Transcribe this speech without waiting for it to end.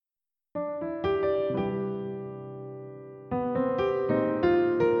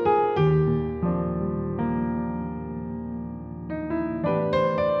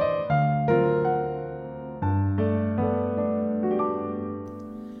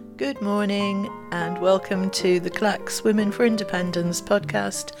Good morning and welcome to the CLACS Women for Independence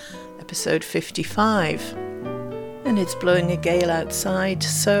podcast, episode 55. And it's blowing a gale outside,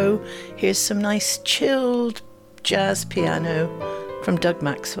 so here's some nice chilled jazz piano from Doug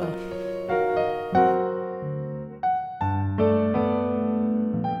Maxwell.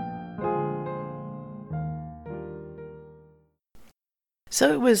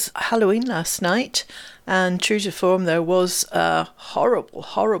 So it was Halloween last night, and true to form, there was a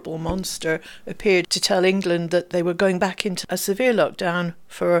horrible monster appeared to tell England that they were going back into a severe lockdown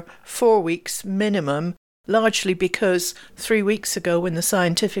for 4 weeks minimum, largely because 3 weeks ago when the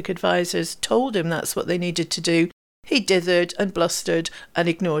scientific advisors told him that's what they needed to do, he dithered and blustered and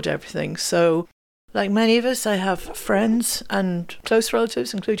ignored everything. So, like many of us, I have friends and close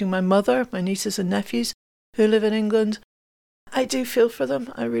relatives, including my mother, my nieces and nephews, who live in England. I do feel for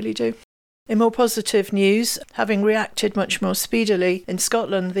them, I really do. In more positive news, having reacted much more speedily, in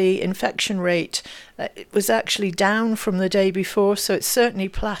Scotland the infection rate it was actually down from the day before, so it's certainly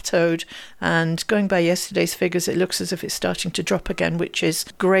plateaued, and going by yesterday's figures it looks as if it's starting to drop again, which is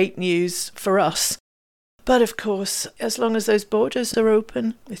great news for us. But of course, as long as those borders are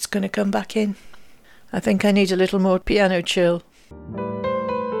open, it's going to come back in. I think I need a little more piano chill.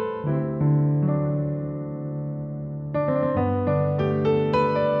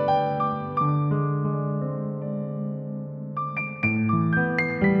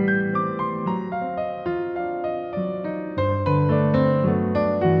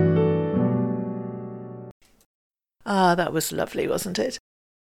 Ah, that was lovely, wasn't it?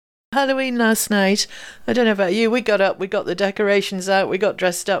 Halloween last night, I don't know about you, we got up, we got the decorations out, we got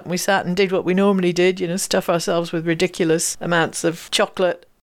dressed up and we sat and did what we normally did, stuff ourselves with ridiculous amounts of chocolate.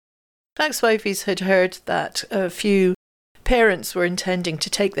 CLACS Wifeys had heard that a few parents were intending to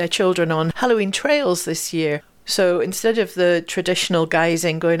take their children on Halloween trails this year. So instead of the traditional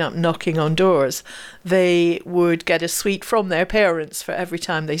guising going up knocking on doors, they would get a sweet from their parents for every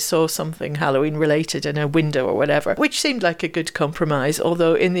time they saw something Halloween related in a window or whatever, which seemed like a good compromise,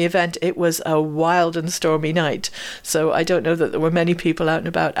 although in the event it was a wild and stormy night. So I don't know that there were many people out and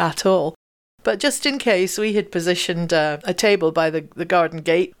about at all. But just in case, we had positioned a table by the garden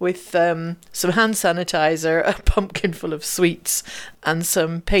gate with some hand sanitizer, a pumpkin full of sweets and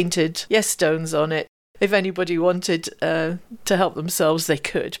some painted yes stones on it. If anybody wanted to help themselves, they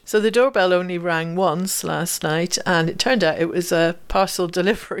could. So the doorbell only rang once last night, and it turned out it was a parcel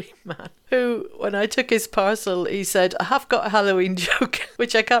delivery man who, when I took his parcel, he said, "I have got a Halloween joke,"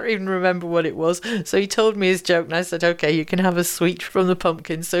 which I can't even remember what it was. So he told me his joke, and I said, "Okay, you can have a sweet from the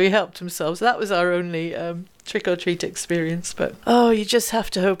pumpkin." So he helped himself. So that was our only trick-or-treat experience. But you just have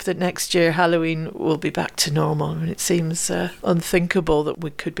to hope that next year Halloween will be back to normal. I mean, it seems unthinkable that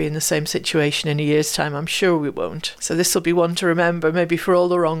we could be in the same situation in a year's time. I'm sure we won't. So this will be one to remember, maybe for all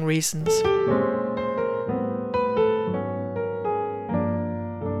the wrong reasons.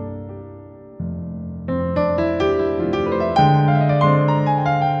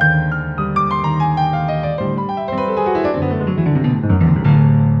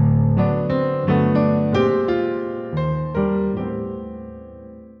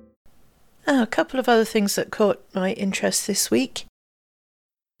 A couple of other things that caught my interest this week.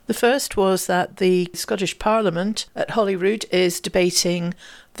 The first was that the Scottish Parliament at Holyrood is debating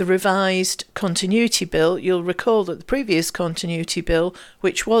the revised continuity bill. You'll recall that the previous continuity bill,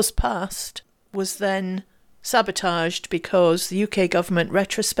 which was passed, was then sabotaged because the UK government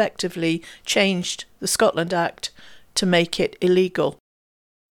retrospectively changed the Scotland Act to make it illegal.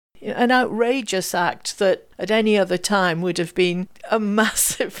 An outrageous act that at any other time would have been a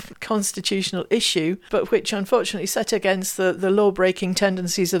massive constitutional issue, but which unfortunately set against the law-breaking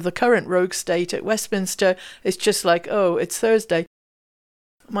tendencies of the current rogue state at Westminster is just like, oh, it's Thursday.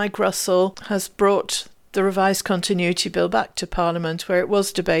 Mike Russell has brought the revised continuity bill back to Parliament where it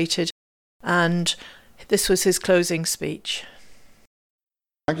was debated, and this was his closing speech.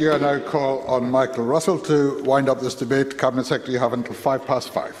 Thank you. I now call on Michael Russell to wind up this debate. Cabinet Secretary, you have until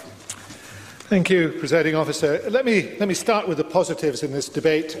 5:05. Thank you, Presiding Officer. Let me start with the positives in this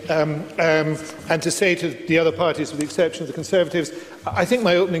debate and to say to the other parties, with the exception of the Conservatives, I think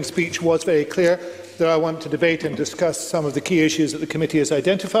my opening speech was very clear that I want to debate and discuss some of the key issues that the committee has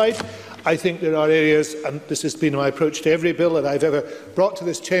identified. I think there are areas, and this has been my approach to every bill that I've ever brought to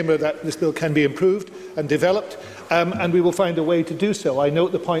this chamber, that this bill can be improved and developed. and we will find a way to do so. I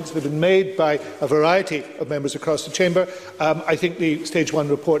note the points that have been made by a variety of members across the chamber. I think the Stage 1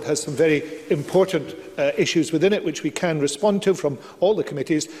 report has some very important issues within it which we can respond to from all the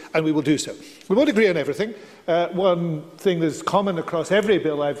committees, and we will do so. We won't agree on everything. One thing that is common across every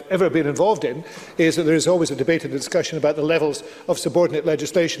bill I've ever been involved in is that there is always a debate and discussion about the levels of subordinate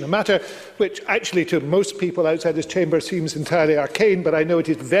legislation, a matter which actually to most people outside this chamber seems entirely arcane, but I know it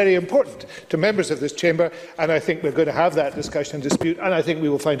is very important to members of this chamber, and I think we're going to have that discussion and dispute, and I think we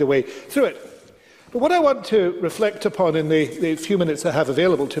will find a way through it. But what I want to reflect upon in the few minutes I have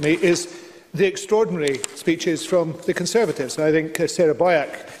available to me is the extraordinary speeches from the Conservatives. And I think Sarah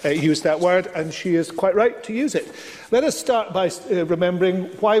Boyack used that word, and she is quite right to use it. Let us start by remembering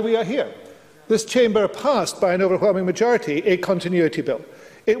why we are here. This chamber passed by an overwhelming majority a continuity bill.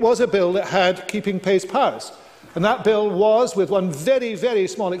 It was a bill that had keeping pace powers. And that bill was, with one very, very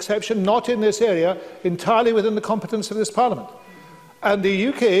small exception, not in this area, entirely within the competence of this Parliament. And the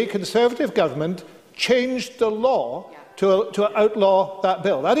UK Conservative government changed the law to outlaw that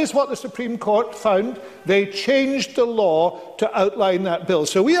bill. That is what the Supreme Court found. They changed the law to outline that bill.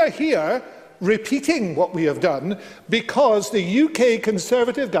 So we are here repeating what we have done because the UK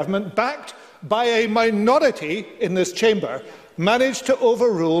Conservative government, backed by a minority in this chamber, managed to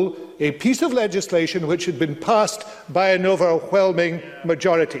overrule a piece of legislation which had been passed by an overwhelming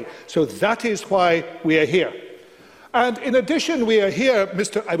majority. So that is why we are here. And in addition, we are here,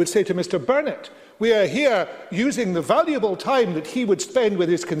 I would say to Mr Burnett, we are here using the valuable time that he would spend with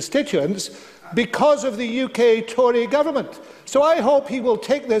his constituents because of the UK Tory government. So I hope he will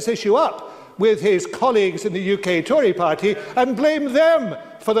take this issue up with his colleagues in the UK Tory party and blame them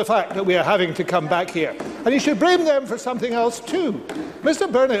for the fact that we are having to come back here. And he should blame them for something else too.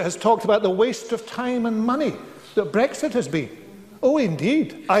 Mr Burnett has talked about the waste of time and money that Brexit has been. Oh,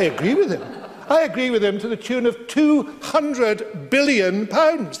 indeed, I agree with him. I agree with him to the tune of £200 billion,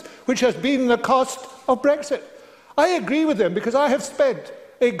 which has been the cost of Brexit. I agree with him because I have spent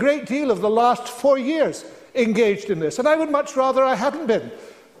a great deal of the last 4 years engaged in this, and I would much rather I hadn't been,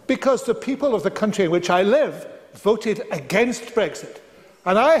 because the people of the country in which I live voted against Brexit.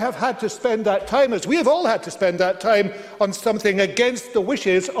 And I have had to spend that time, as we have all had to spend that time, on something against the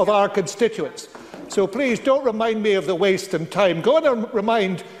wishes of our constituents. So please don't remind me of the waste and time. Go and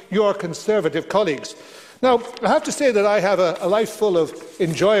remind your Conservative colleagues. Now, I have to say that I have a life full of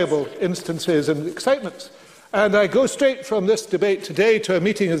enjoyable instances and excitements. And I go straight from this debate today to a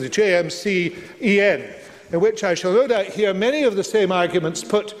meeting of the JMC-EN, in which I shall no doubt hear many of the same arguments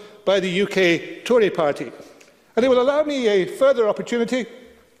put by the UK Tory party. And it will allow me a further opportunity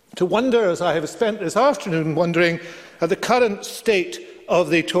to wonder, as I have spent this afternoon wondering, at the current state of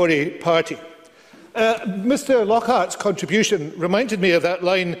the Tory party. Mr Lockhart's contribution reminded me of that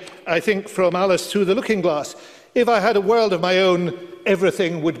line, I think, from Alice Through the Looking Glass. If I had a world of my own,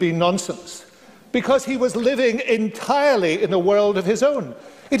 everything would be nonsense. Because he was living entirely in a world of his own.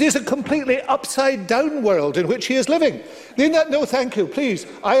 It is a completely upside-down world in which he is living. No, thank you, please.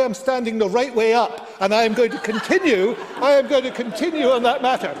 I am standing the right way up, and I am going to continue. On that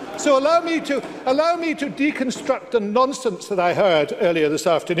matter. So allow me to deconstruct the nonsense that I heard earlier this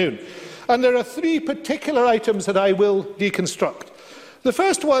afternoon. And there are three particular items that I will deconstruct. The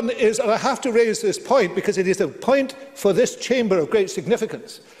first one is, and I have to raise this point because it is a point for this chamber of great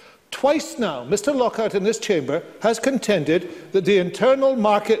significance. Twice now, Mr Lockhart in this chamber has contended that the Internal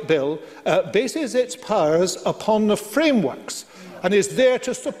Market Bill bases its powers upon the frameworks and is there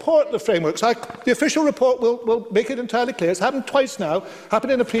to support the frameworks. The official report will make it entirely clear. It's happened twice now,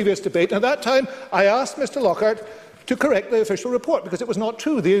 happened in a previous debate. And at that time, I asked Mr Lockhart to correct the official report because it was not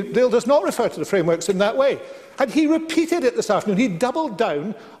true. The bill does not refer to the frameworks in that way. And he repeated it this afternoon. He doubled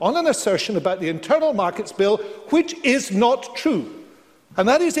down on an assertion about the Internal Markets Bill, which is not true. And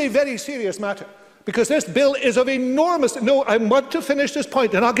that is a very serious matter, because this bill is of enormous... No, I want to finish this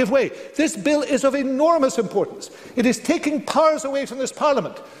point, and I'll give way. This bill is of enormous importance. It is taking powers away from this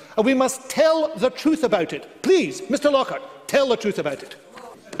Parliament, and we must tell the truth about it. Please, Mr Lockhart, tell the truth about it.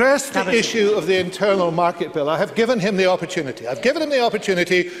 Address the issue of the Internal Market Bill. I have given him the opportunity. I've given him the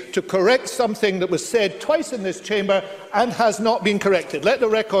opportunity to correct something that was said twice in this chamber and has not been corrected. Let the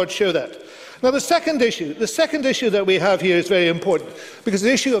record show that. Now, the second issue that we have here is very important, because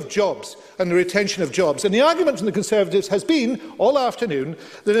the issue of jobs and the retention of jobs. And the argument from the Conservatives has been, all afternoon,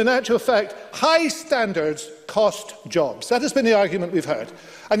 that in actual fact, high standards cost jobs. That has been the argument we've heard.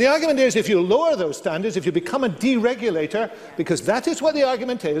 And the argument is, if you lower those standards, if you become a deregulator, because that is what the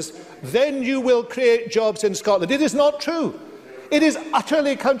argument is, then you will create jobs in Scotland. It is not true. It is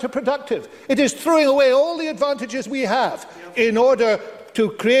utterly counterproductive. It is throwing away all the advantages we have in order to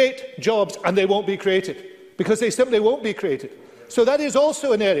create jobs, and they won't be created, because they simply won't be created. So that is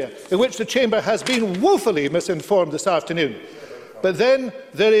also an area in which the Chamber has been woefully misinformed this afternoon. But then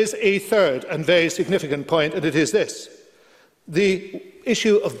there is a third and very significant point, and it is this: the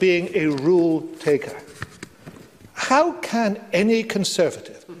issue of being a rule taker. How can any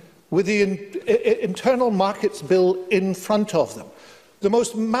Conservative, with the Internal Markets Bill in front of them, the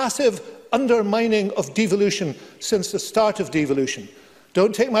most massive undermining of devolution since the start of devolution,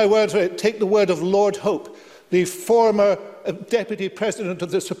 don't take my word for it, take the word of Lord Hope, the former Deputy President of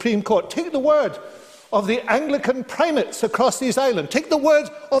the Supreme Court, take the word of the Anglican primates across these islands, take the word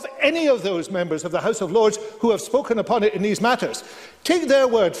of any of those members of the House of Lords who have spoken upon it in these matters, take their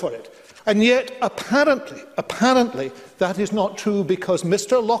word for it. And yet, apparently, that is not true because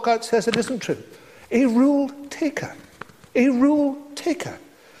Mr. Lockhart says it isn't true. A rule taker. A rule taker.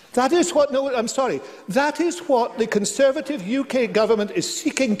 That is what, that is what the Conservative UK government is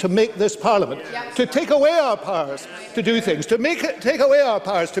seeking to make this Parliament, to take away our powers to do things, to take away our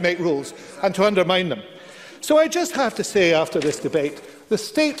powers to make rules and to undermine them. So I just have to say after this debate, the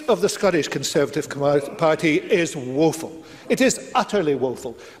state of the Scottish Conservative Party is woeful. It is utterly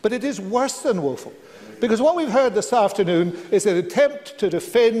woeful, but it is worse than woeful. Because what we've heard this afternoon is an attempt to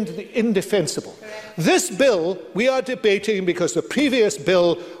defend the indefensible. This bill we are debating because the previous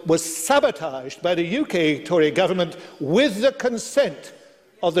bill was sabotaged by the UK Tory government with the consent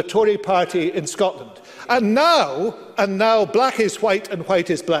of the Tory party in Scotland. And now, black is white and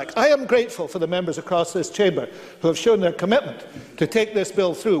white is black. I am grateful for the members across this chamber who have shown their commitment to take this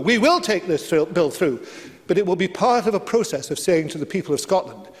bill through. We will take this bill through, but it will be part of a process of saying to the people of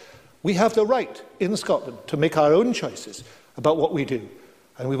Scotland, we have the right in Scotland to make our own choices about what we do,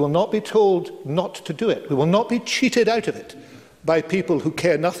 and we will not be told not to do it. We will not be cheated out of it by people who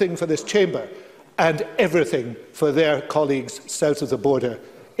care nothing for this chamber and everything for their colleagues south of the border.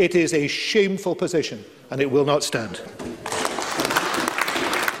 It is a shameful position, and it will not stand.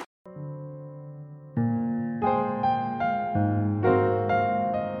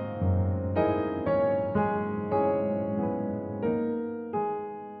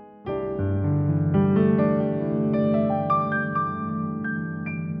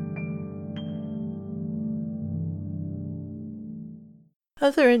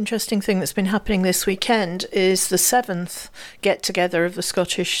 Other interesting thing that's been happening this weekend is the 7th get-together of the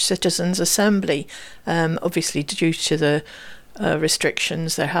Scottish Citizens' Assembly, obviously due to the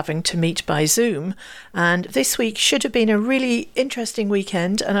restrictions they're having to meet by Zoom. And this week should have been a really interesting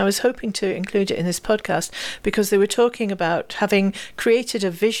weekend, and I was hoping to include it in this podcast because they were talking about having created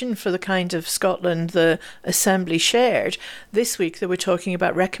a vision for the kind of Scotland the Assembly shared. This week they were talking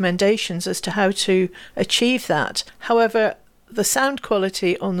about recommendations as to how to achieve that. However, the sound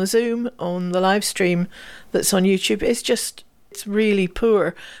quality on the Zoom, on the live stream that's on YouTube is it's really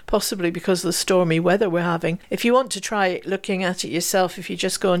poor, possibly because of the stormy weather we're having. If you want to try looking at it yourself, if you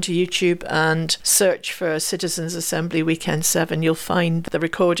just go onto YouTube and search for Citizens Assembly Weekend 7, you'll find the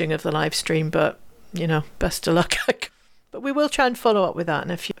recording of the live stream, but, best of luck. But we will try and follow up with that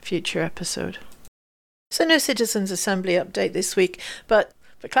in a future episode. So no Citizens Assembly update this week, but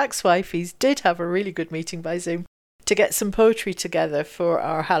the Clackswifeys did have a really good meeting by Zoom to get some poetry together for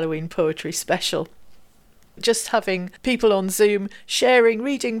our Halloween poetry special. Just having people on Zoom sharing,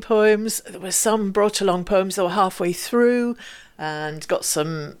 reading poems. There were some brought along poems that were halfway through and got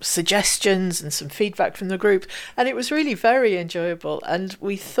some suggestions and some feedback from the group. And it was really very enjoyable. And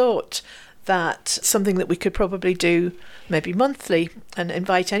we thought that something that we could probably do maybe monthly and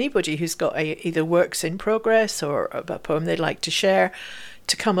invite anybody who's got either works in progress or a poem they'd like to share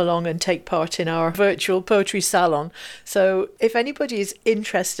to come along and take part in our virtual poetry salon. So if anybody is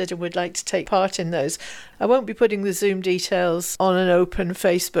interested and would like to take part in those, I won't be putting the Zoom details on an open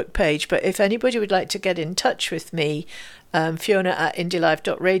Facebook page, but if anybody would like to get in touch with me,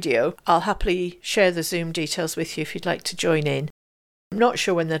 fiona@indylive.radio, I'll happily share the Zoom details with you if you'd like to join in. I'm not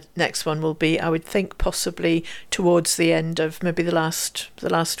sure when the next one will be. I would think possibly towards the end of maybe the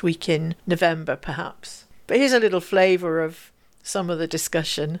last week in November, perhaps. But here's a little flavour of some of the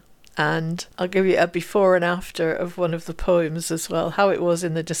discussion, and I'll give you a before and after of one of the poems as well, how it was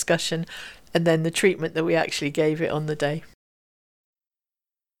in the discussion, and then the treatment that we actually gave it on the day.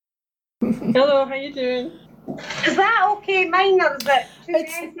 Hello, how you doing? Is that okay, mine, or is it too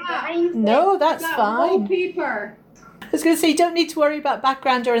messy behind? No, that's fine. Wallpaper. I was going to say, you don't need to worry about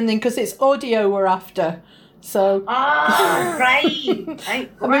background or anything because it's audio we're after. So. Ah, right. I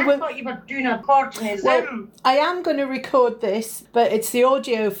thought you were doing a recording as Zoom. I am going to record this, but it's the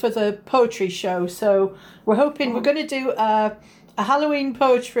audio for the poetry show. So we're hoping we're going to do a Halloween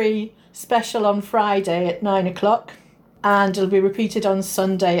poetry special on Friday at 9 o'clock. and it'll be repeated on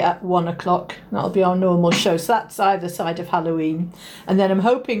Sunday at 1 o'clock. That'll be our normal show. So that's either side of Halloween. And then I'm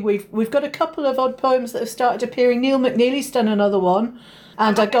hoping we've got a couple of odd poems that have started appearing. Neil McNeely's done another one.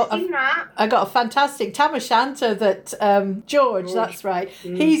 And I got a fantastic Tam O'Shanter that George, that's right.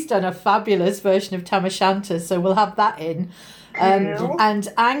 He's done a fabulous version of Tam O'Shanter, so we'll have that in. And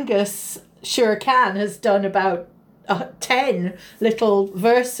Angus Shurikan has done about 10 little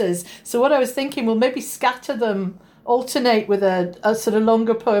verses. So what I was thinking, we'll maybe scatter them, alternate with a sort of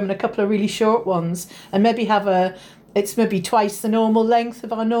longer poem and a couple of really short ones, and maybe it's maybe twice the normal length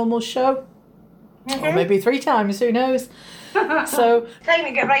of our normal show. Or maybe 3 times, who knows? So time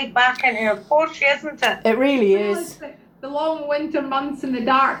to get right back into your poetry, isn't it? It really is. The long winter months and the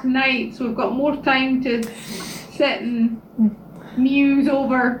dark nights, we've got more time to sit and muse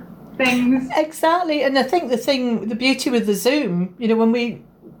over things. Exactly, and I think the beauty with the Zoom,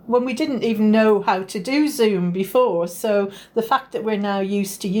 when we didn't even know how to do Zoom before, so the fact that we're now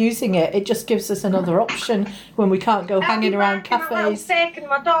used to using it just gives us another option when we can't go hanging around cafes. In a little second,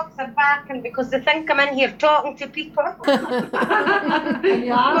 my dogs are barking because they think I'm in here talking to people.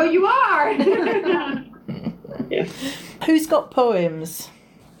 Oh, you are. Yeah. Who's got poems?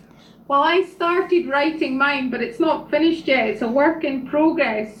 Well, I started writing mine, but it's not finished yet. It's a work in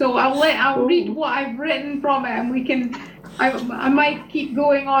progress. So I'll read what I've written from it, and I might keep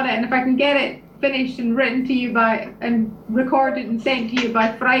going on it. And if I can get it finished and written to you and recorded and sent to you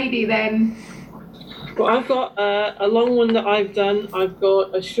by Friday, then. Well, I've got a long one that I've done. I've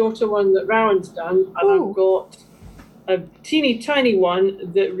got a shorter one that Rowan's done, and I've got a teeny tiny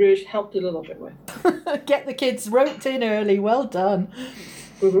one that Rouge helped a little bit with. Get the kids roped in early. Well done.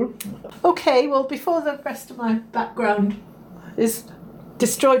 Mm-hmm. Okay, well, before the rest of my background is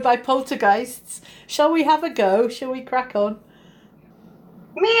destroyed by poltergeists, shall we have a go? Shall we crack on?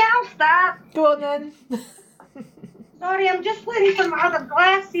 Me, I'll start. Go on then. Sorry, I'm just looking for my other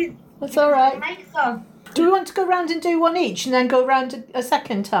glasses. That's all right. The mic's on. Do we want to go round and do one each and then go round a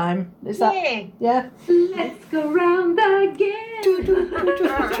second time? Is that? Yeah. Let's go round again.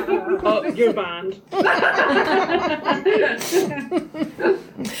 Oh, you're banned.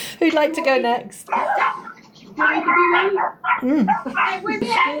 Who'd like to go next? That's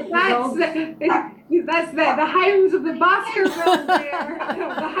the hounds of the Baskervilles there.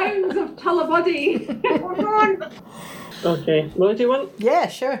 The hounds of Tullabuddy. Okay, will I do one? Yeah,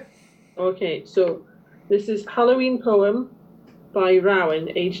 sure. Okay, so this is Halloween Poem by Rowan,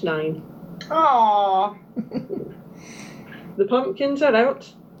 age 9. Aww. The pumpkins are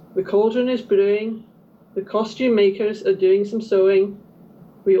out, the cauldron is brewing, the costume makers are doing some sewing.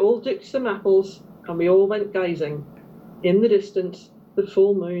 We all dipped some apples, and we all went guising. In the distance, the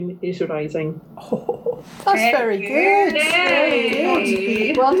full moon is rising. Oh, that's very good.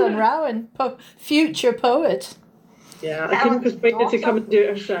 Very good. Well done, Rowan. Future poet. Yeah, I couldn't persuade her to come and do it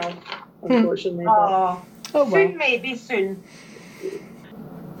herself, unfortunately. Oh, well. Soon, maybe soon.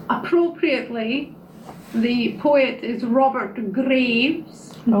 Appropriately, the poet is Robert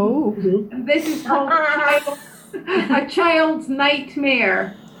Graves. Oh. And this is called A Child's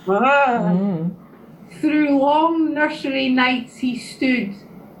Nightmare. Through long nursery nights he stood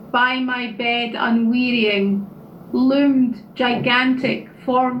by my bed unwearying, loomed gigantic,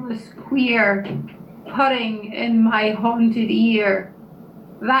 formless, queer, purring in my haunted ear.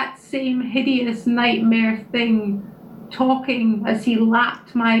 That same hideous nightmare thing, talking as he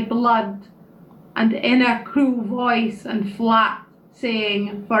lapped my blood, and in a cruel voice and flat,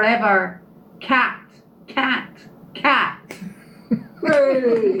 saying forever, cat, cat, cat.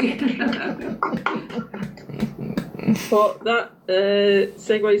 Well, that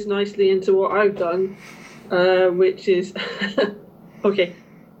segues nicely into what I've done, which is okay.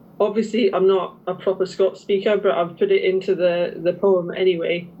 Obviously, I'm not a proper Scots speaker, but I've put it into the poem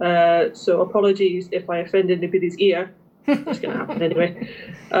anyway. So apologies if I offend anybody's ear. It's going to happen anyway.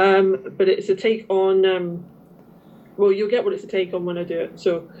 But it's a take on. Well, you'll get what it's a take on when I do it.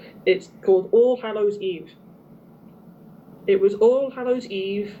 So it's called All Hallows Eve. It was All Hallows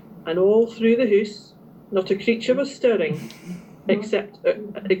Eve, and all through the house, not a creature was stirring, except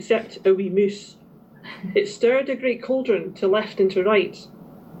a wee moose. It stirred a great cauldron to left and to right,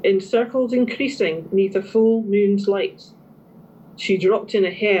 in circles increasing neath a full moon's light. She dropped in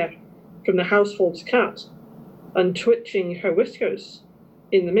a hair from the household's cat, and twitching her whiskers,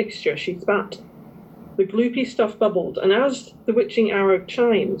 in the mixture she spat. The gloopy stuff bubbled, and as the witching hour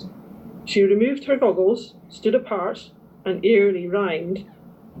chimed, she removed her goggles, stood apart, and eerily rhymed,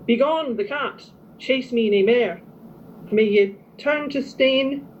 "Begone, the cat, chase me nae mair. May ye turn to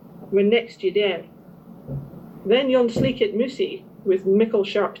stain when next ye dare." Then yon sleekit moosie, with mickle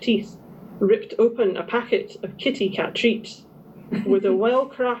sharp teeth, ripped open a packet of kitty cat treats. With a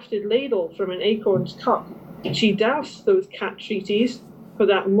well-crafted ladle from an acorn's cup, she doused those cat treaties for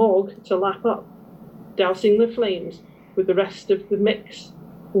that mog to lap up. Dousing the flames with the rest of the mix,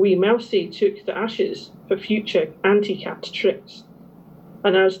 wee Mousie took the ashes for future anti-cat tricks.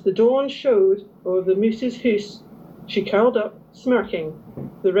 And as the dawn showed o'er the moose's hoose, she curled up, smirking,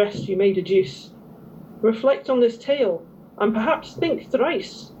 the rest you may deduce. Reflect on this tale, and perhaps think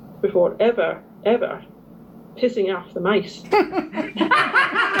thrice before ever pissing off the mice. Brilliant!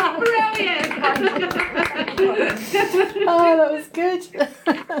 Oh, that was good.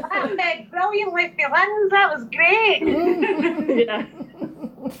 That did brilliantly for Linz. That was great. Yeah.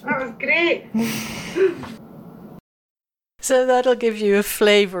 That was great. So that'll give you a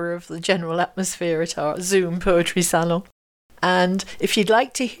flavour of the general atmosphere at our Zoom poetry salon. And if you'd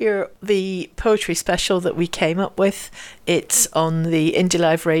like to hear the poetry special that we came up with, it's on the Indie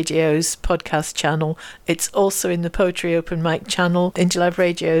Live Radio's podcast channel. It's also in the Poetry Open Mic channel, Indie Live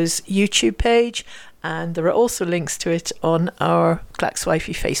Radio's YouTube page, and there are also links to it on our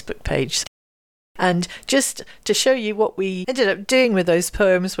Klaxwifey Facebook page. And just to show you what we ended up doing with those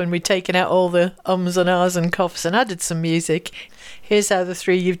poems when we'd taken out all the ums and ahs and coughs and added some music, here's how the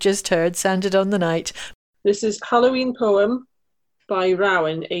three you've just heard sounded on the night. This is Halloween Poem by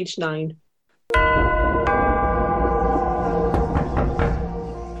Rowan, age 9.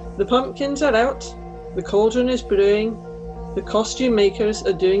 The pumpkins are out, the cauldron is brewing, the costume makers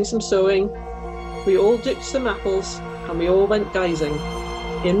are doing some sewing. We all dipped some apples and we all went guising.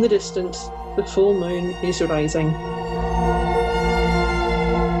 In the distance, the full moon is rising.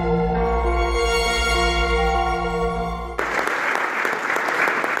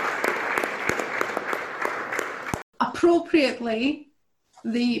 Appropriately,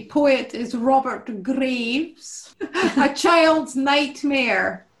 the poet is Robert Graves, A Child's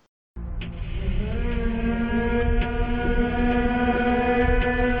Nightmare.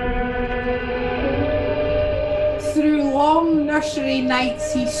 Through long nursery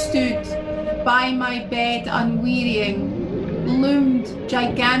nights he stood, by my bed unwearying, loomed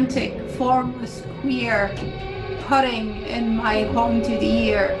gigantic, formless, queer, purring in my haunted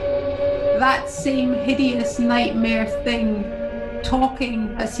ear. That same hideous nightmare thing,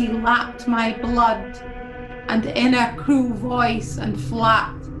 talking as he lapped my blood, and in a cruel voice and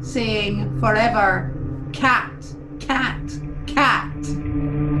flat, saying forever, cat, cat, cat.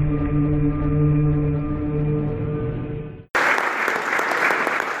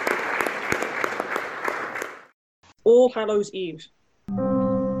 All Hallows Eve.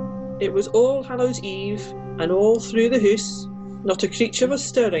 It was All Hallows Eve, and all through the house, not a creature was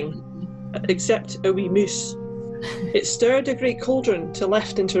stirring, except a wee moose. It stirred a great cauldron to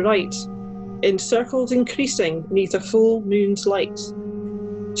left and to right, in circles increasing neath a full moon's light.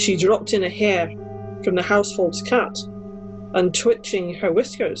 She dropped in a hair from the household's cat, and twitching her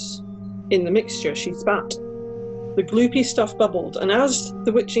whiskers, in the mixture she spat. The gloopy stuff bubbled, and as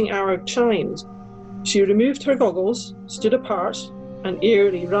the witching hour chimed, she removed her goggles, stood apart, and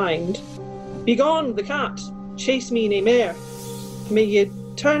eerily rhymed, "Begone, the cat, chase me nae mair. May ye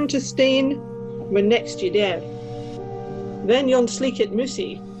turn to stain when next ye dare." Then yon sleekit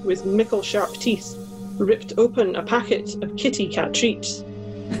moosie, with mickle sharp teeth, ripped open a packet of kitty cat treats.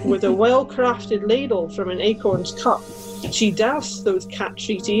 With a well-crafted ladle from an acorn's cup, she doused those cat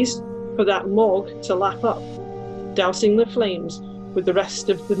treaties for that mog to lap up. Dousing the flames with the rest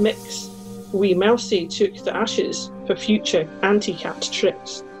of the mix, wee Mousie took the ashes for future anti-cat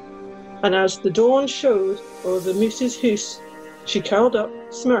tricks. And as the dawn showed o'er the moose's hoose, she curled up,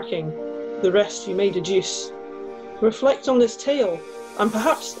 smirking, the rest you may deduce. Reflect on this tale, and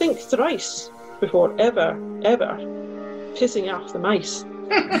perhaps think thrice before ever pissing off the mice.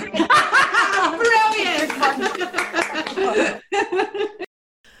 Brilliant!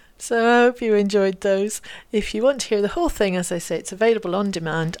 So I hope you enjoyed those. If you want to hear the whole thing, as I say, it's available on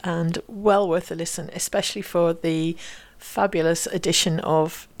demand and well worth a listen, especially for the fabulous edition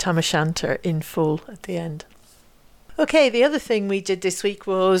of Tam O'Shanter in full at the end. Okay, the other thing we did this week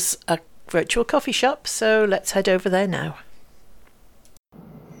was a virtual coffee shop, so let's head over there now.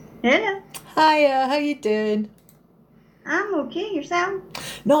 Hello. Hiya, how you doing? I'm okay. Yourself?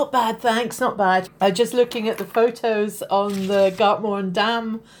 Not bad, thanks, not bad. I'm just looking at the photos on the Gartmore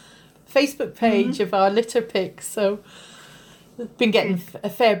Dam Facebook page of our litter pics, so we've been getting a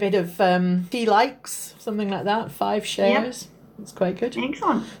fair bit of 3 likes, something like that, 5 shares. Yep. It's quite good.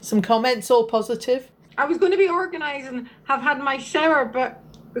 Excellent. Some comments, all positive. I was going to be organised and have had my shower, but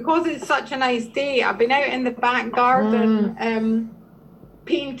because it's such a nice day, I've been out in the back garden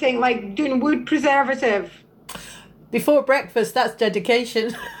painting, like doing wood preservative. Before breakfast, that's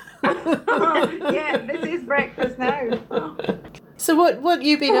dedication. Yeah, this is breakfast now. So what have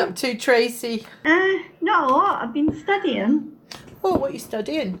you been up to, Tracy? Not a lot. I've been studying. Oh, what are you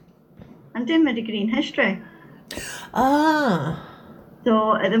studying? I'm doing my degree in history. Ah.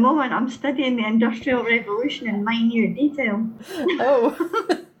 So at the moment I'm studying the Industrial Revolution in minute detail. Oh.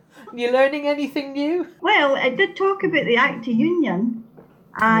 You learning anything new? Well, it did talk about the Act of Union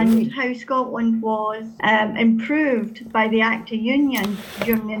and how Scotland was improved by the Act of Union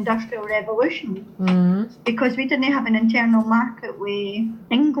during the Industrial Revolution, because we didn't have an internal market with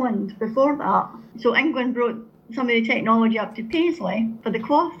England before that. So England brought some of the technology up to Paisley for the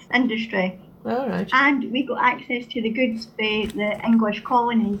cloth industry. All right. And we got access to the goods for the English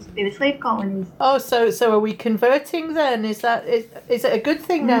colonies, for the slave colonies. Oh, so are we converting then? Is it a good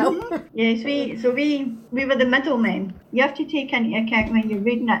thing now? Yes, we were the middlemen. You have to take into account when you're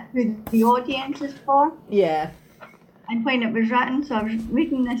reading it who the audience is for. Yeah. And when it was written, so I was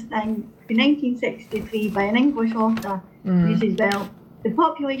reading this thing in 1963 by an English author, who says, well, the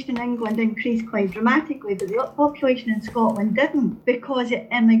population in England increased quite dramatically, but the population in Scotland didn't, because of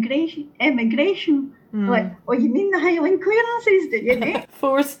immigration. Like, oh, you mean the Highland clearances, did you?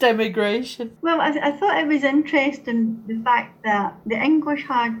 Forced emigration. Well, I thought it was interesting, the fact that the English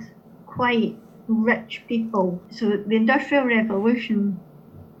had quite rich people. So the Industrial Revolution,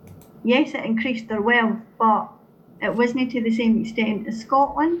 yes, it increased their wealth, but it wasn't to the same extent as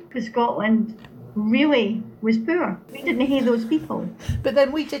Scotland, because Scotland really was poor. We didn't have those people. But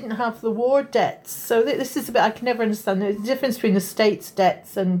then we didn't have the war debts. So this is a bit, I can never understand the difference between the state's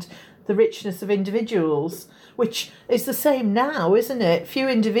debts and the richness of individuals, which is the same now, isn't it? Few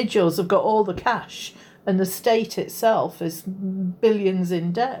individuals have got all the cash and the state itself is billions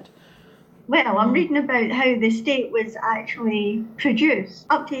in debt. Well, I'm reading about how the state was actually produced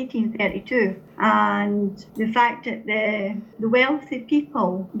up to 1832, and the fact that the wealthy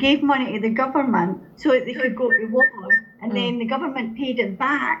people gave money to the government so that they could go to war, and then the government paid it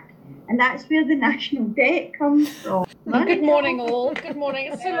back, and that's where the national debt comes from. Good morning, all. Good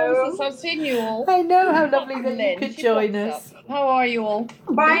morning. It's so long since I've seen you all. I know, how lovely that you could join us. How are you all?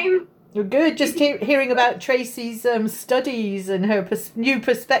 Fine. You're good. Just hearing about Tracy's studies and her new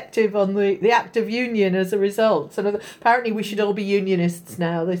perspective on the Act of Union as a result. So apparently we should all be unionists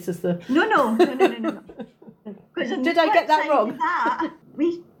now. This is the... No. Did I get that wrong?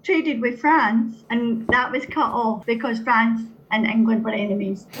 We traded with France, and that was cut off because France and England were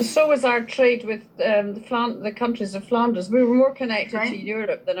enemies. So was our trade with the countries of Flanders. We were more connected to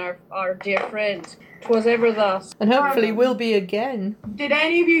Europe than our dear friends. 'Twas ever thus. And hopefully will be again. Did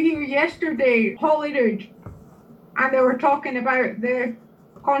any of you hear yesterday Holyrood? And they were talking about the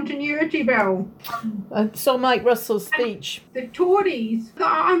continuity bill. I saw Mike Russell's speech. The Tories,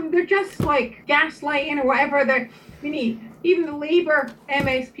 they're just like gaslighting or whatever. Even the Labour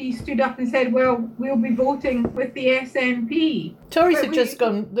MSP stood up and said, well, we'll be voting with the SNP. Tories have just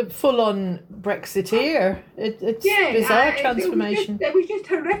gone the full-on Brexiteer. It's bizarre transformation. It was just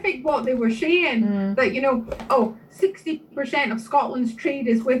horrific what they were saying. That, 60% of Scotland's trade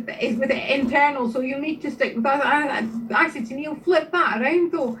is with the internal, so you need to stick with us. I said to Neil, flip that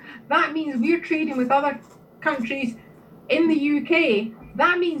around though. That means we're trading with other countries in the UK.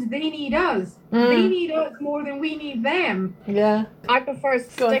 That means they need us. They need us more than we need them. Yeah. I prefer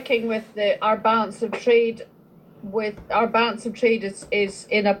sticking with our balance of trade. Our balance of trade is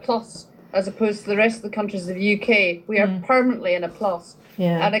in a plus as opposed to the rest of the countries of the UK. We are permanently in a plus.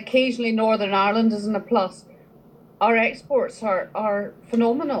 Yeah. And occasionally Northern Ireland is in a plus. Our exports are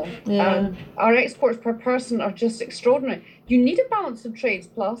phenomenal. Yeah. Our exports per person are just extraordinary. You need a balance of trades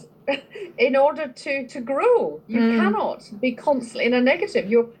plus in order to grow. You cannot be constantly in a negative.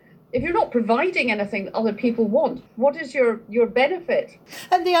 If you're not providing anything that other people want, what is your benefit?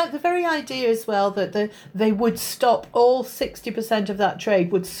 And the very idea as well that they would stop, all 60% of that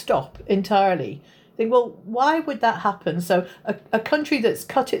trade would stop entirely. Think, well, why would that happen? So a country that's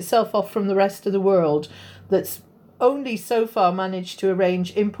cut itself off from the rest of the world, that's only so far managed to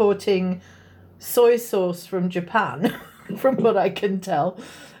arrange importing soy sauce from Japan, from what I can tell,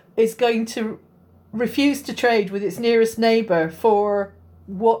 is going to refuse to trade with its nearest neighbour for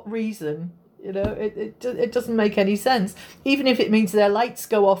what reason? It doesn't make any sense. Even if it means their lights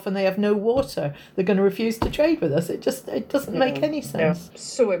go off and they have no water, they're going to refuse to trade with us. It doesn't make any sense. Yeah.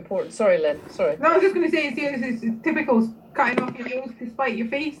 So important. Sorry, Lynn. Sorry. No, I was just going to say, it's typical cutting off your nose to spite your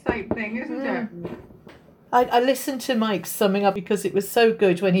face type thing, isn't it? I listened to Mike summing up because it was so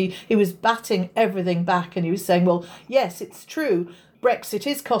good when he was batting everything back and he was saying, well, yes, it's true. Brexit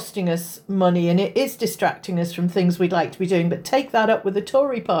is costing us money and it is distracting us from things we'd like to be doing, but take that up with the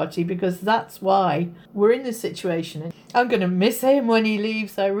Tory party, because that's why we're in this situation. I'm going to miss him when he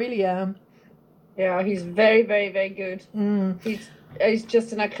leaves, I really am. Yeah, he's very, very, very good. He's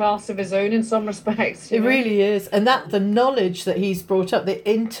just in a class of his own in some respects. It really is. And the knowledge that he's brought up, the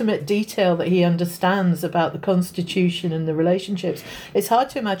intimate detail that he understands about the Constitution and the relationships, it's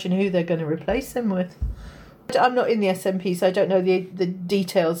hard to imagine who they're going to replace him with. I'm not in the SNP, so I don't know the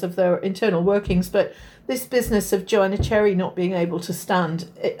details of their internal workings, but this business of Joanna Cherry not being able to stand,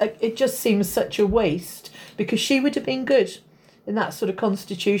 it just seems such a waste, because she would have been good in that sort of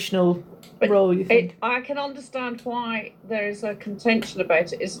constitutional role, you think? I can understand why there is a contention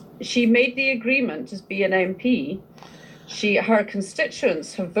about it. Is she made the agreement to be an MP. Her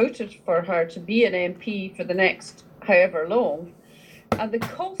constituents have voted for her to be an MP for the next however long, and the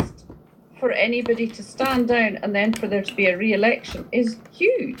cost for anybody to stand down and then for there to be a re-election is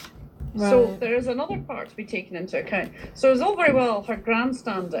huge. Right. So there is another part to be taken into account. So it's all very well her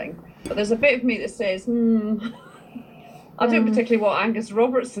grandstanding, but there's a bit of me that says, I don't particularly want Angus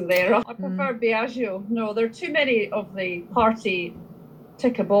Robertson there. I prefer Biagio. No, there are too many of the party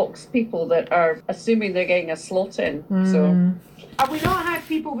tick-a-box people that are assuming they're getting a slot in. So. Have we not had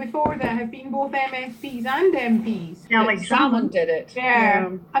people before that have been both MSPs and MPs? Yeah, like Salmon did it. Yeah.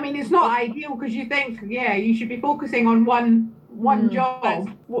 I mean, it's not ideal, because you think, you should be focusing on one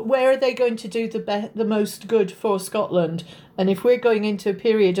job. Where are they going to do the most good for Scotland? And if we're going into a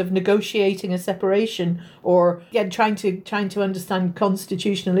period of negotiating a separation, or trying to understand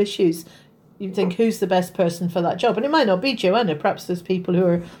constitutional issues, you think, who's the best person for that job? And it might not be Joanna. Perhaps there's people who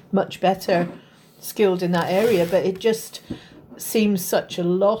are much better skilled in that area, but it just seems such a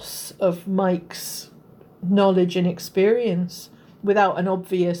loss of Mike's knowledge and experience without an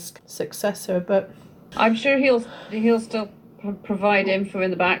obvious successor. But I'm sure he'll still provide info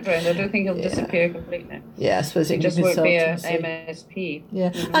in the background. I don't think he'll disappear completely. Yeah, I suppose he just won't be a MSP.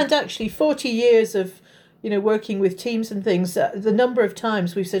 Yeah, and actually 40 years of working with teams and things, the number of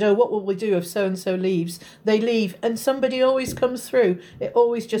times we've said, what will we do if so-and-so leaves? They leave and somebody always comes through. It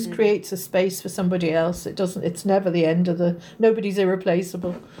always just creates a space for somebody else. It's never the end of nobody's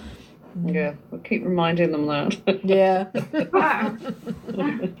irreplaceable. Yeah, we'll keep reminding them that. Yeah.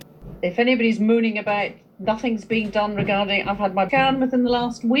 If anybody's mooning about nothing's being done regarding, I've had my scan within the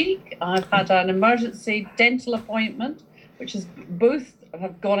last week. I've had an emergency dental appointment, which is both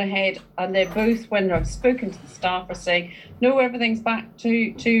have gone ahead, and they're both, when I've spoken to the staff, are saying, no, everything's back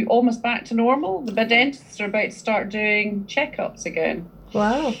to almost back to normal. The dentists are about to start doing checkups again.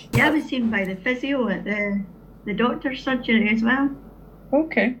 Wow. Yeah, I was seen by the physio at the doctor's surgery as well.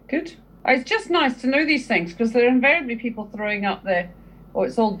 Okay, good. It's just nice to know these things, because there are invariably people throwing up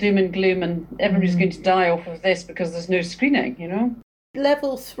it's all doom and gloom and everybody's going to die off of this because there's no screening,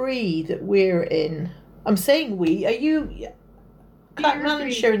 Level 3 that we're in, I'm saying we, are you...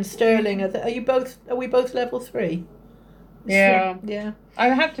 Clackmannanshire and Stirling, are we both level 3? Yeah. Yeah. I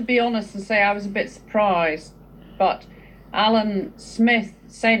have to be honest and say I was a bit surprised, but Alan Smith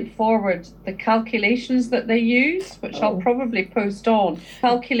sent forward the calculations that they used, which I'll probably post on.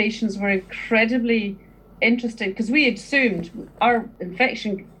 Calculations were incredibly interesting, because we assumed our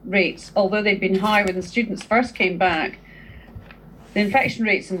infection rates, although they'd been high when the students first came back, the infection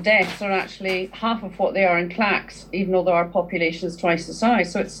rates and deaths are actually half of what they are in Clacks, even though our population is twice the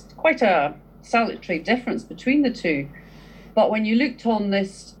size. So it's quite a salutary difference between the two. But when you looked on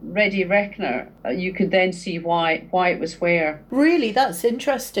this Ready Reckoner, you could then see why it was where. Really? That's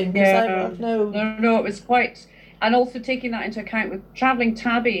interesting. Yeah. No, it was quite... And also taking that into account with Travelling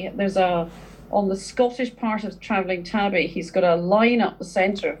Tabby, on the Scottish part of Travelling Tabby, he's got a line up the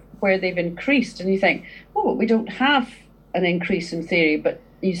centre where they've increased. And you think, we don't have an increase in theory, but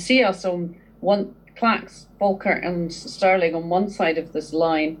you see us on one, Clacks, Falkirk and Stirling on one side of this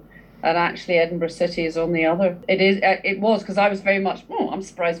line, and actually Edinburgh City is on the other. It was, because I was very much, I'm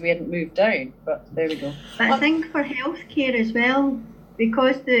surprised we hadn't moved down, but there we go. But I think for healthcare as well,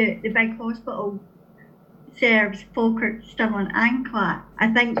 because the big hospital serves Falkirk, Stirling and Clack,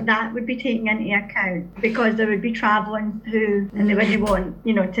 I think that would be taken into account, because there would be travelling through and they wouldn't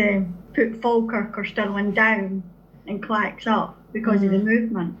want, to put Falkirk or Stirling down and Clacks up because of the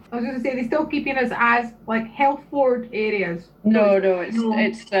movement. I was going to say, they're still keeping us as health board areas. No,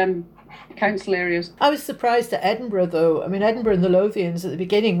 it's council areas. I was surprised at Edinburgh though. I mean, Edinburgh and the Lothians at the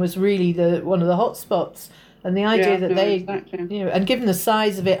beginning was really one of the hot spots. And the idea exactly. And given the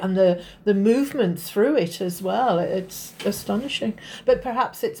size of it and the movement through it as well, it's astonishing. But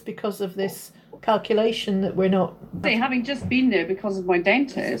perhaps it's because of this calculation that we're not... Having just been there because of my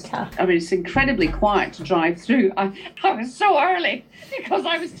dentist, I mean, it's incredibly quiet to drive through. I was so early because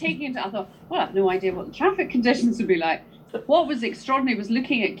I was taking it. I thought, well, I have no idea what the traffic conditions would be like. What was extraordinary was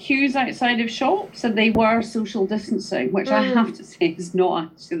looking at queues outside of shops, and they were social distancing, which I have to say is not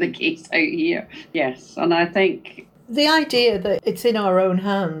actually the case out here. Yes, and I think... The idea that it's in our own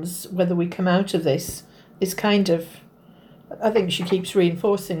hands whether we come out of this is kind of... I think she keeps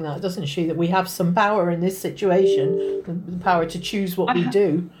reinforcing that, doesn't she? That we have some power in this situation, the power to choose what we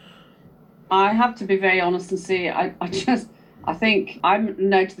do. I have to be very honest and say, I think I'm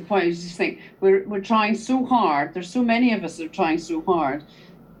now to the point where I just think we're trying so hard. There's so many of us that are trying so hard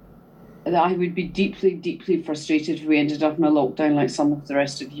that I would be deeply, deeply frustrated if we ended up in a lockdown like some of the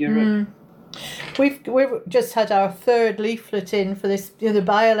rest of Europe. We've just had our third leaflet in for this, the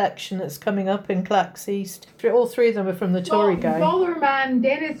by-election that's coming up in Clacks East. All three of them are from the Tory guy. Dollar Man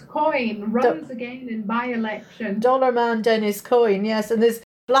Dennis Coyne runs again in by-election. Dollar Man Dennis Coyne, yes, and there's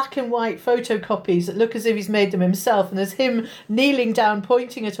black and white photocopies that look as if he's made them himself, and there's him kneeling down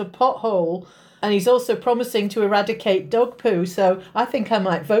pointing at a pothole, and he's also promising to eradicate dog poo, so I think I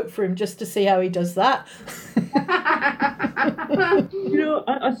might vote for him just to see how he does that.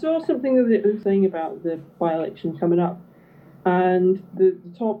 I saw something that it was saying about the by-election coming up, and the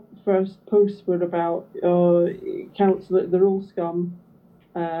top first posts were about council, they're all scum,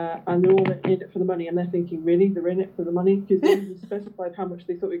 and they're all in it for the money, and they're thinking, really, they're in it for the money? Because they even specified how much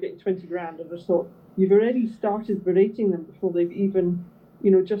they thought they were getting, 20 grand, and I just thought, you've already started berating them before they've even,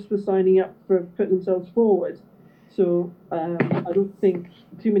 just for signing up for putting themselves forward. So I don't think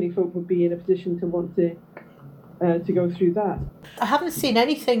too many folk would be in a position to want to go through that. I haven't seen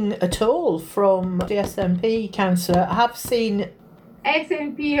anything at all from the SNP councillor. I have seen...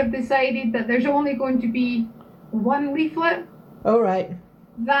 SNP have decided that there's only going to be one leaflet. Oh, right.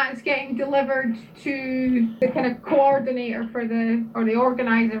 That's getting delivered to the kind of coordinator or the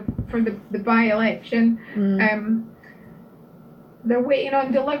organiser for the by-election. They're waiting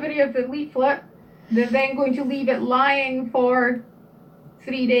on delivery of the leaflet. They're then going to leave it lying for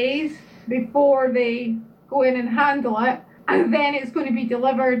 3 days before they go in and handle it. And then it's going to be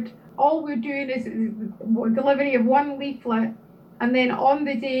delivered. All we're doing is delivery of one leaflet. And then on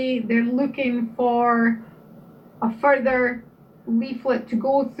the day, they're looking for a further leaflet to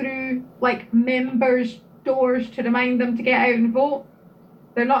go through, like members' doors, to remind them to get out and vote.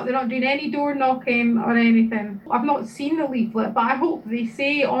 They're not doing any door knocking or anything. I've not seen the leaflet, but I hope they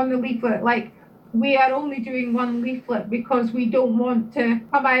say on the leaflet, like, we are only doing one leaflet because we don't want to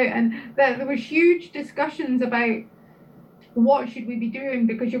come out. And there was huge discussions about what should we be doing,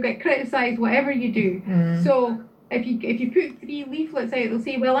 because you'll get criticised whatever you do. So if you put 3 leaflets out, they'll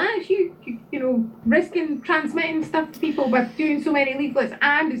say, well, as you risking transmitting stuff to people by doing so many leaflets,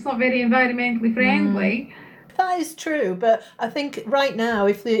 and it's not very environmentally friendly. That is true, but I think right now,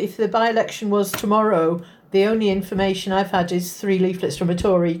 if the by-election was tomorrow, the only information I've had is 3 leaflets from a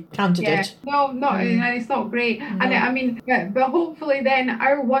Tory candidate. Yeah, it's not great. And I mean, but hopefully then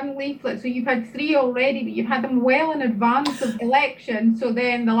our one leaflet, so you've had 3 already, but you've had them well in advance of the election, so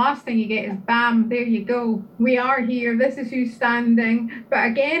then the last thing you get is bam, there you go. We are here, this is who's standing. But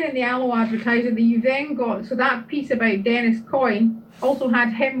again, in the Allo Advertiser, you then got, so that piece about Dennis Coyne also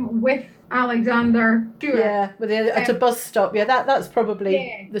had him with Alexander Stewart. Yeah, at a bus stop. Yeah, that's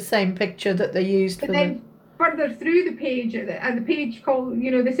probably the same picture that they used. But then further through the page, at the page called,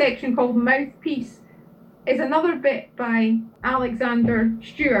 the section called Mouthpiece, is another bit by Alexander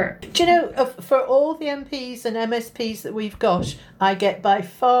Stewart. Do you know, for all the MPs and MSPs that we've got, I get by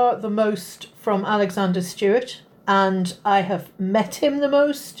far the most from Alexander Stewart. And I have met him the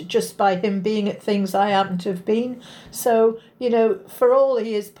most just by him being at things I happen to have been. So, for all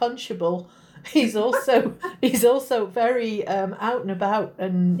he is punchable, he's also very out and about,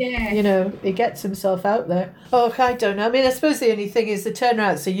 and he gets himself out there. Oh, I don't know. I mean, I suppose the only thing is the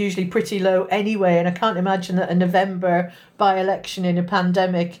turnouts are usually pretty low anyway, and I can't imagine that a November by-election in a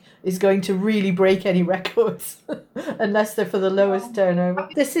pandemic is going to really break any records unless they're for the lowest turnover.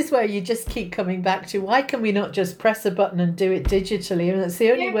 This is where you just keep coming back to, why can we not just press a button and do it digitally? I mean, that's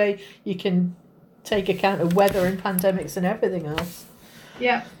the only way you can take account of weather and pandemics and everything else.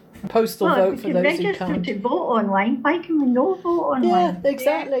 Yeah. Postal vote for those who can't. Register to vote online. Why can we not vote online? Yeah,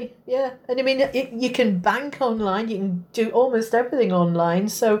 exactly. Yeah, and I mean, you can bank online. You can do almost everything online.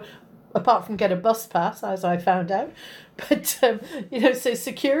 So, apart from get a bus pass, as I found out, But so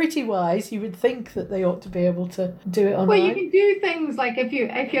security-wise, you would think that they ought to be able to do it online. Well, you can do things like if you've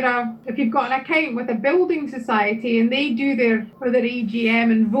got an account with a building society and they do their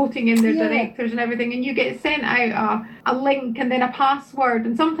EGM and voting in their directors and everything, and you get sent out a link and then a password,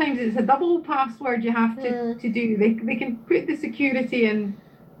 and sometimes it's a double password you have to do. They can put the security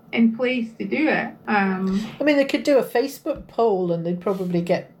in place to do it. They could do a Facebook poll and they'd probably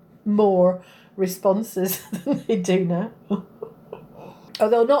get more responses than they do now.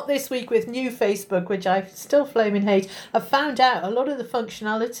 Although not this week with new Facebook, which I still flaming hate. I've found out a lot of the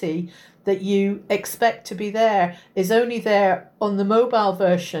functionality that you expect to be there is only there on the mobile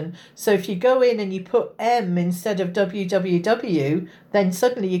version. So if you go in and you put M instead of www, then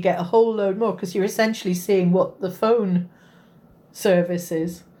suddenly you get a whole load more because you're essentially seeing what the phone service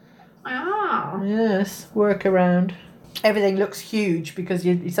is. Ah. Yes, workaround. Everything looks huge because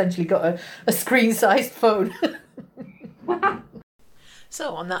you essentially got a screen-sized phone.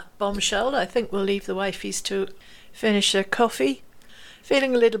 So on that bombshell, I think we'll leave the wifeys to finish their coffee.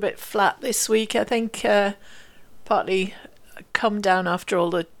 Feeling a little bit flat this week. I think partly come down after all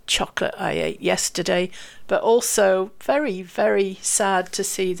the chocolate I ate yesterday, but also very, very sad to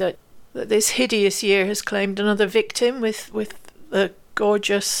see that this hideous year has claimed another victim with the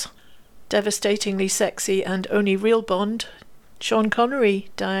gorgeous, devastatingly sexy and only real Bond, Sean Connery,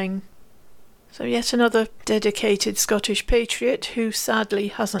 dying. So yet another dedicated Scottish patriot who sadly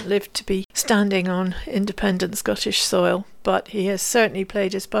hasn't lived to be standing on independent Scottish soil, but he has certainly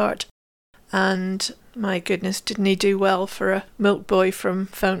played his part. And my goodness, didn't he do well for a milk boy from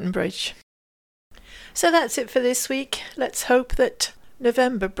Fountainbridge? So that's it for this week. Let's hope that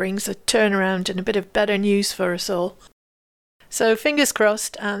November brings a turnaround and a bit of better news for us all. So fingers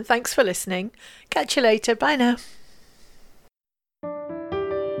crossed, and thanks for listening. Catch you later. Bye now.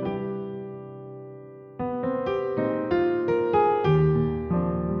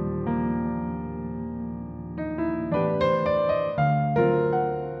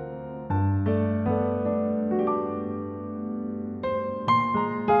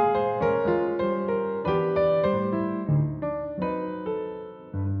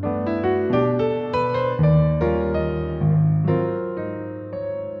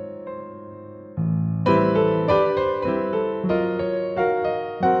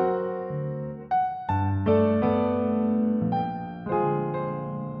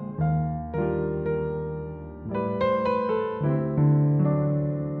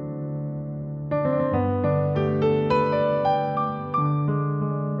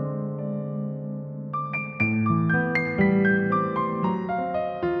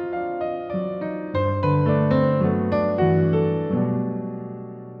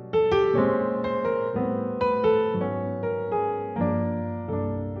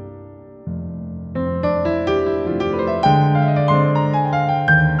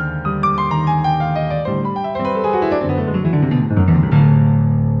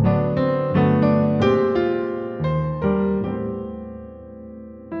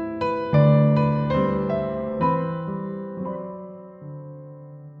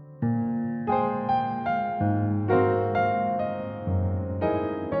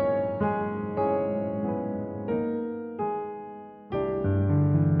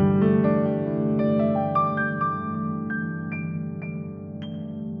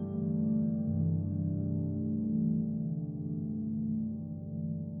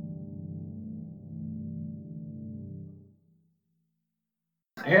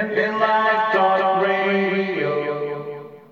 In life.